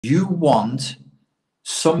You want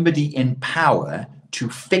somebody in power to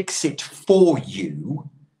fix it for you.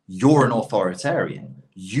 You're an authoritarian.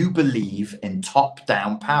 You believe in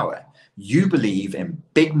top-down power. You believe in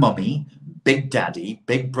big mummy, big daddy,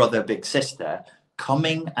 big brother, big sister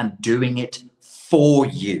coming and doing it for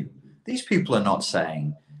you. These people are not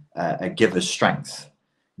saying, give us strength,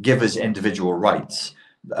 give us individual rights.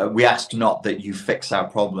 We ask not that you fix our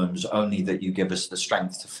problems, only that you give us the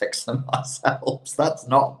strength to fix them ourselves. That's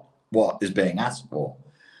not what is being asked for.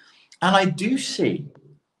 And I do see,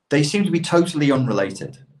 they seem to be totally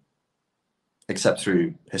unrelated, except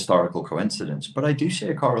through historical coincidence, but I do see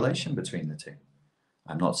a correlation between the two.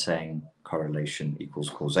 I'm not saying correlation equals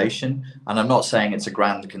causation, and I'm not saying it's a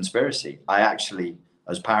grand conspiracy. I actually,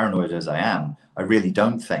 as paranoid as I am, I really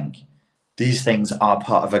don't think these things are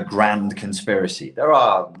part of a grand conspiracy. There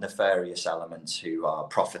are nefarious elements who are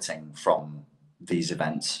profiting from these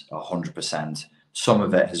events 100%. Some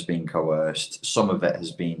of it has been coerced, some of it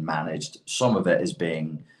has been managed, some of it is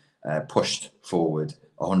being pushed forward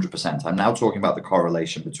 100%. I'm now talking about the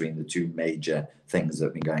correlation between the two major things that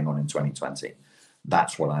have been going on in 2020.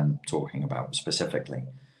 That's what I'm talking about specifically.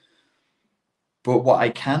 But what I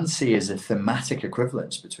can see is a thematic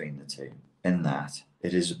equivalence between the two, in that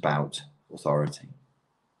it is about authority.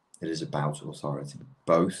 It is about authority.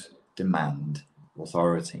 Both demand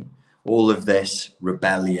authority. All of this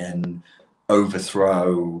rebellion,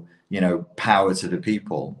 overthrow, power to the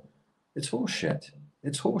people, it's horseshit.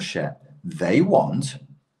 It's horseshit. They want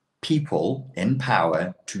people in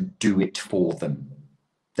power to do it for them.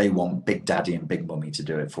 They want Big Daddy and Big Mummy to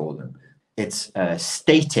do it for them. It's a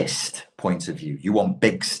statist point of view. You want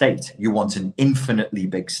big state. You want an infinitely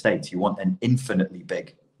big state. You want an infinitely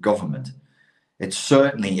big government. It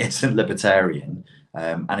certainly isn't libertarian,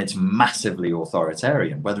 and it's massively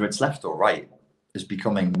authoritarian. Whether it's left or right is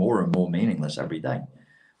becoming more and more meaningless every day.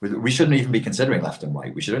 We shouldn't even be considering left and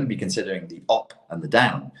right. We should only be considering the up and the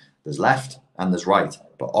down. There's left and there's right,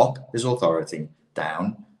 but up is authority,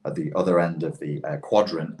 down at the other end of the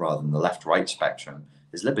quadrant rather than the left-right spectrum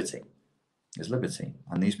is liberty.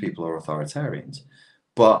 And these people are authoritarians.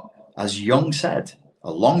 But as Jung said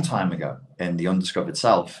a long time ago in The Undiscovered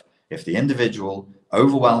Self, if the individual,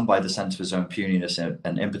 overwhelmed by the sense of his own puniness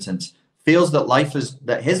and impotence, feels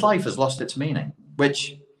that his life has lost its meaning,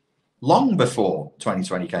 which long before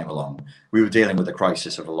 2020 came along, we were dealing with a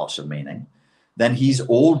crisis of a loss of meaning, then he's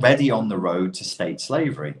already on the road to state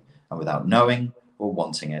slavery, and without knowing or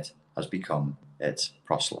wanting it, has become its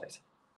proselyte.